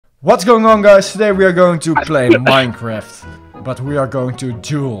What's going on, guys? Today we are going to play Minecraft, but we are going to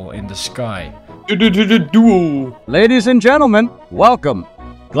duel in the sky. Duel. Ladies and gentlemen, welcome.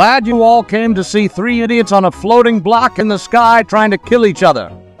 Glad you all came to see three idiots on a floating block in the sky trying to kill each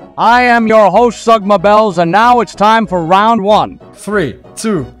other. I am your host, Sugma Bells, and now it's time for round one. 3,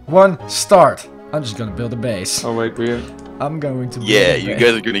 2, 1, start. I'm just gonna build a base. Oh wait, weird. I'm going to build Yeah, a you base.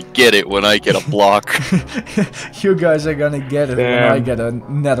 guys are gonna get it when I get a block. You guys are gonna get it when Damn. I get a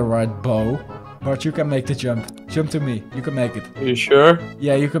netherite bow. But you can make the jump. Jump to me. You can make it. Are you sure?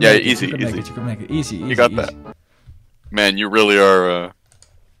 Yeah, you can Yeah, make easy, it. You can easy. make it. You can make it. Easy, easy, You got easy. that. Man, you really are,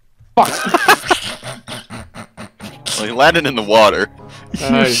 like, landing in the water. You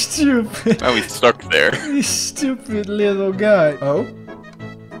Nice. stupid. Now he's stuck there. You stupid little guy. Oh?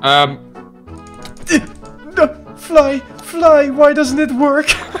 No, fly, fly. Why doesn't it work?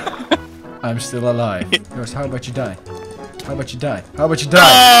 I'm still alive. Yours, how about you die? How about you die? How about you die?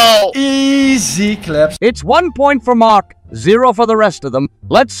 Oh! Easy claps. It's 1 point for Marc, 0 for the rest of them.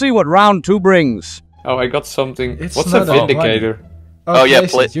 Let's see what round two brings. Oh, I got something. It's What's a not a vindicator? Oh yeah,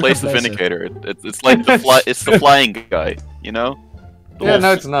 place it. You place can the place it. vindicator. It's like the it's the flying guy, you know? The Yeah, little,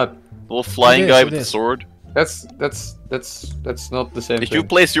 no, it's not. little flying It is, guy it with the is. sword. That's not the same If thing. you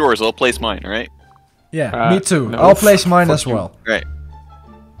place yours, I'll place mine, alright? Yeah, me too. no. I'll place mine Fuck as you. well. Right.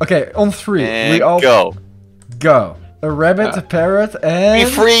 Okay, on 3. And we all go. go. A rabbit, a parrot, and... Be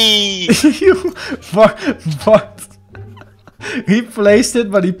free! You... What? He placed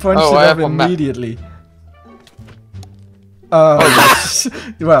it, but he punched Oh, it I up have one map. immediately.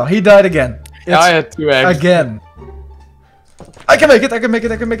 Well, he died again. Yeah, I It's had 2 eggs. again. I can make it, I can make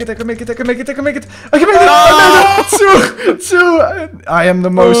it, I can make it, I can make it, I can make it, I can make it, I can make it! I made it! Two! I am the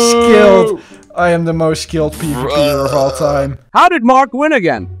most skilled. I am the most skilled PvPer of all time. How did Marc win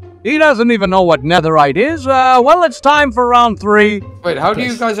again? He doesn't even know what netherite is. Well, it's time for round 3. Wait, how do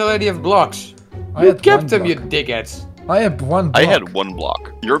you guys already have blocks? I You had kept one them, you block. dickheads. I had one block. I had 1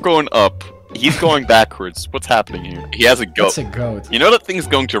 block. You're going up. He's going backwards. What's happening here? He has a goat. That's a goat. You know that thing's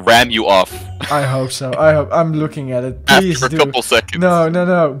going to ram you off I hope so. I hope. I'm looking at it. Please after a do. couple seconds. No, no,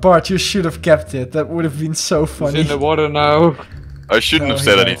 no. Bart, you should have kept it. That would have been so It's funny. in the water now. I shouldn't No, have he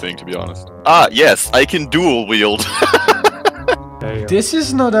said died. anything, to be honest. Ah, yes, I can dual wield. There you go. This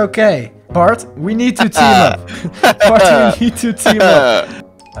is not okay. Bart, we need to team up. Bart, we need to team up.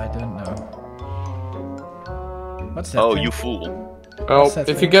 I don't know. What's that? Oh, thing? you fool. Well, What's that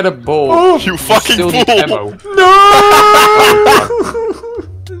if thing? you get a bowl, Oh! You you fucking still need fool! ammo. No!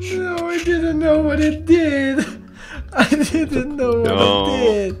 No, I didn't know what it did. I didn't know what No.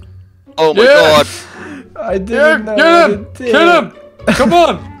 it did. Oh my Yeah. god! I Yeah, didn't know get what him! it did. Kill him! Come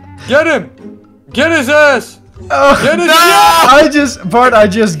on! Get him! Get his ass! Oh, Get his Bart, I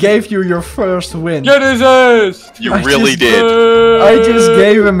just gave you your first win. Get his ass! You I really just- did. I just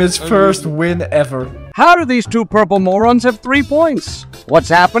gave him his first win ever. How do these two purple morons have 3 points? What's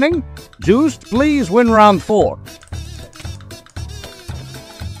happening? Juiced, please win round 4.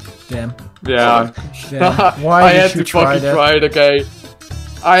 Damn. Yeah. Damn. Why I did had you to try fucking that? try it, okay?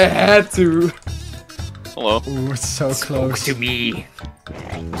 I had to. Hello. Ooh, it's so close. To me.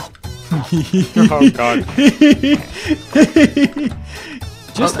 Oh god.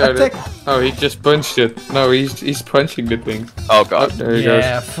 Just Okay, attack. Oh, he just punched it. No, he's punching the thing. Oh Oh, god. there he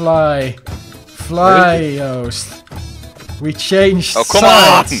Yeah, fly. Fly, Joost. We changed Oh, come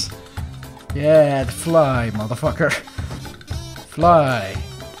sides. Yeah, fly, motherfucker. Fly.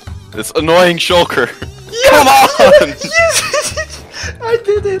 This annoying shulker. Come on! I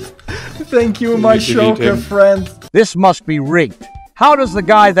did it! Thank you, my You defeat shulker him. friend. This must be rigged. How does the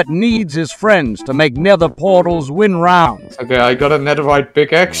guy that needs his friends to make nether portals win rounds? goes. Okay, I got a netherite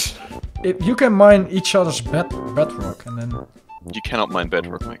pickaxe. You can mine each other's bedrock and then... You cannot mine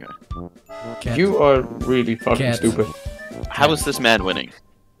bedrock, my guy. Cat. You are really fucking Cat. stupid. How is this man winning?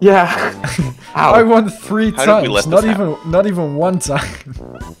 Yeah. I Ow. won 3 How did we times, let not this not even 1 time.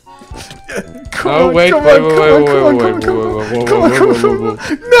 Come Oh on, wait, come wait, on, wait, come wait, on, wait, come on, wait, come on, wait, come on, wait, come on, wait, come on, wait, come on.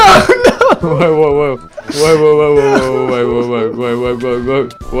 No, no!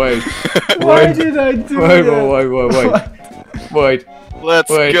 Wait. Why did I do that? Wait. Let's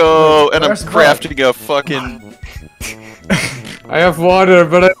Wait. go! And I'm Where's crafting a fucking... I have water,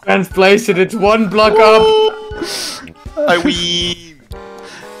 but I can't place it. It's 1 block up. I weave!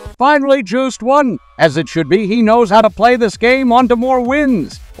 Finally, Juiced won. As it should be, he knows how to play this game on to more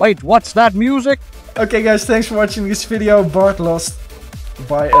wins. Wait, what's that music? Okay guys, thanks for watching this video. Bart lost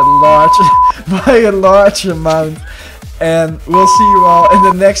by a large amount. And we'll see you all in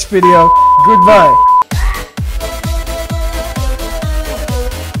the next video. Goodbye.